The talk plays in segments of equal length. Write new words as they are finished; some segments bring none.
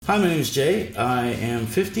Hi, my name is Jay. I am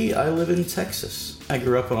 50. I live in Texas. I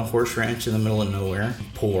grew up on a horse ranch in the middle of nowhere.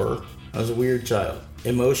 Poor. I was a weird child.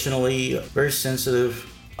 Emotionally, very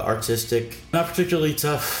sensitive, artistic, not particularly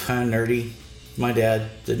tough, kind of nerdy. My dad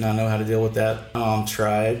did not know how to deal with that. My mom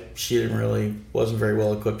tried. She wasn't very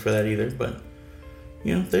well equipped for that either, but,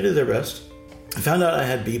 they did their best. I found out I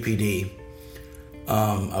had BPD.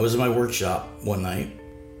 I was in my workshop one night,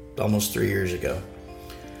 almost 3 years ago.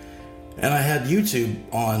 And I had YouTube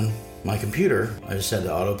on my computer. I just had the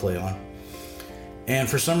autoplay on. And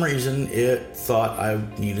for some reason, it thought I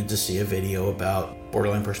needed to see a video about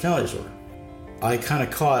borderline personality disorder. I kind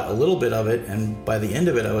of caught a little bit of it, and by the end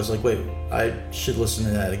of it, I was like, wait, I should listen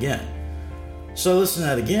to that again. So I listened to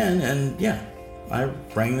that again, and I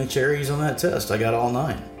rang the cherries on that test. I got all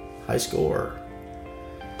 9. High score.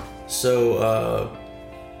 So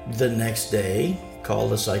the next day,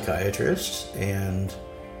 called a psychiatrist and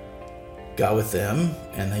got with them,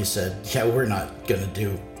 and they said, we're not going to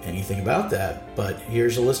do anything about that, but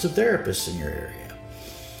here's a list of therapists in your area.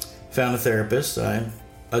 Found a therapist I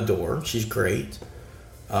adore. She's great.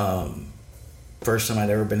 First time I'd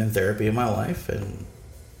ever been in therapy in my life, and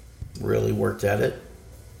really worked at it,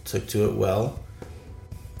 took to it well.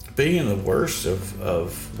 Being in the worst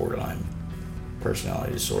of borderline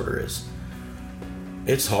personality disorder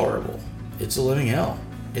it's horrible. It's a living hell.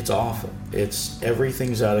 It's awful.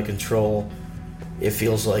 Everything's out of control. It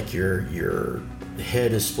feels like your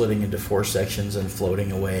head is splitting into 4 sections and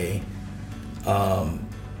floating away.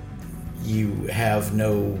 You have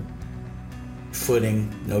no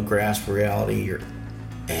footing, no grasp of reality. You're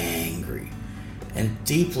angry and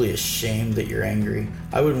deeply ashamed that you're angry.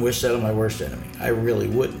 I wouldn't wish that on my worst enemy. I really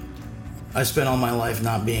wouldn't. I spent all my life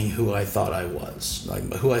not being who I thought I was. Like,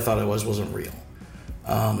 who I thought I was wasn't real.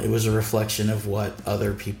 It was a reflection of what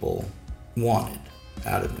other people wanted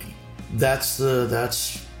out of me. That's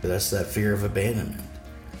that fear of abandonment.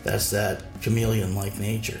 That's that chameleon-like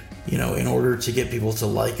nature. In order to get people to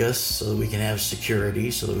like us so that we can have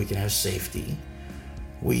security, so that we can have safety,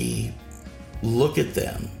 we look at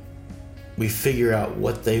them, we figure out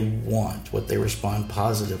what they want, what they respond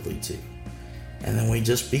positively to, and then we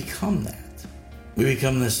just become that. We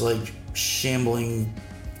become this shambling,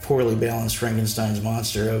 poorly balanced Frankenstein's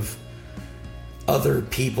monster of other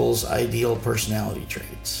people's ideal personality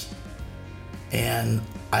traits. And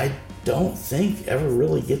I don't think ever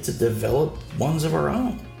really get to develop ones of our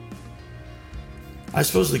own. I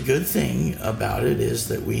suppose the good thing about it is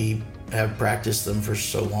that we have practiced them for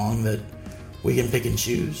so long that we can pick and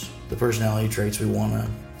choose the personality traits we want to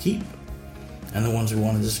keep and the ones we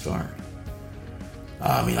want to discard.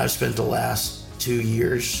 I've spent the last 2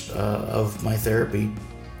 years of my therapy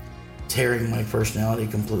tearing my personality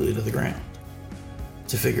completely to the ground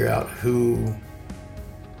to figure out who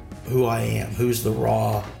I am, who's the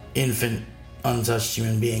raw, infant, untouched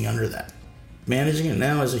human being under that. Managing it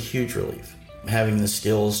now is a huge relief. Having the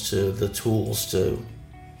skills, the tools to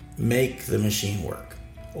make the machine work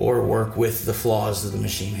or work with the flaws that the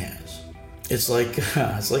machine has. It's like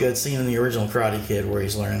that scene in the original Karate Kid where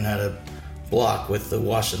he's learning how to block with the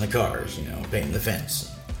washing the cars, painting the fence.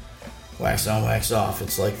 Wax on, wax off.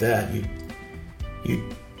 It's like that. You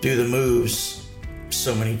do the moves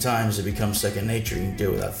so many times it becomes second nature. You can do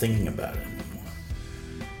it without thinking about it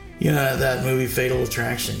anymore. That movie Fatal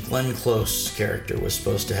Attraction, Glenn Close's character was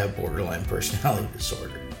supposed to have borderline personality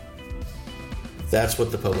disorder. That's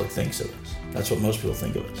what the public thinks of us. That's what most people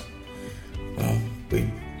think of us. Well,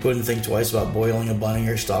 we wouldn't think twice about boiling a bunny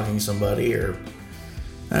or stalking somebody, or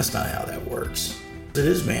that's not how that works. It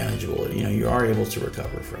is manageable. You are able to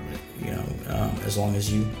recover from it, as long as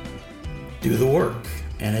you do the work.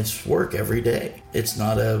 And it's work every day. It's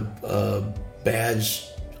not a badge,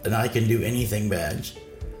 an I can do anything badge,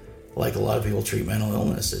 like a lot of people treat mental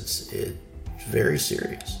illness. It's very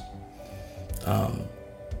serious.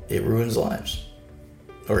 It ruins lives,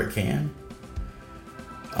 or it can.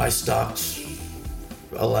 I stopped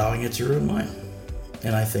allowing it to ruin mine.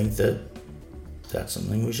 And I think that's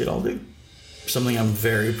something we should all do. Something I'm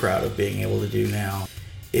very proud of being able to do now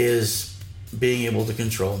is being able to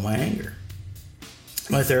control my anger.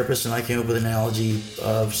 My therapist and I came up with an analogy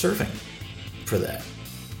of surfing for that.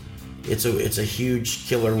 It's a huge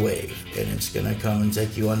killer wave, and it's going to come and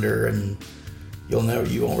take you under, and you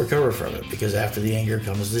won't recover from it, because after the anger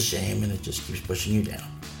comes the shame, and it just keeps pushing you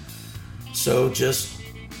down. So just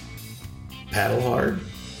paddle hard.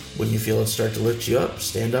 When you feel it start to lift you up,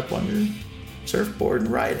 stand up on your surfboard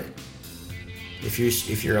and ride it.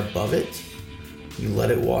 If you're above it, you let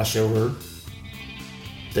it wash over,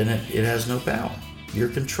 then it has no power. You're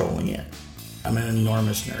controlling it. I'm an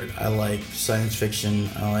enormous nerd. I like science fiction.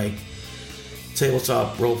 I like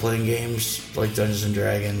tabletop role-playing games like Dungeons and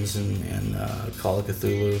Dragons and Call of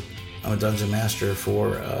Cthulhu. I'm a dungeon master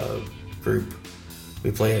for a group. We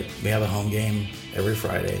play it. We have a home game every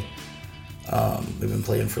Friday. We've been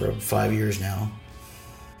playing for 5 years now.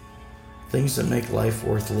 Things that make life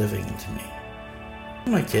worth living to me.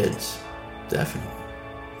 My kids, definitely.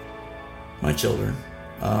 My children.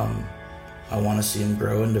 I want to see them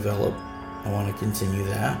grow and develop. I want to continue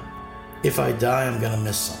that. If I die, I'm going to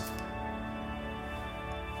miss something.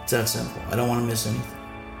 It's that simple. I don't want to miss anything.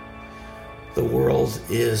 The world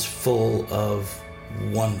is full of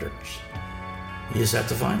wonders. You just have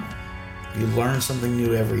to find them. You learn something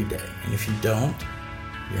new every day. And if you don't,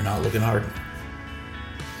 you're not looking hard enough.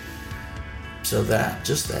 So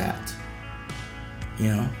just that.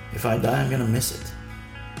 If I die, I'm going to miss it.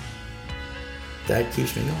 That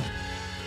keeps me going.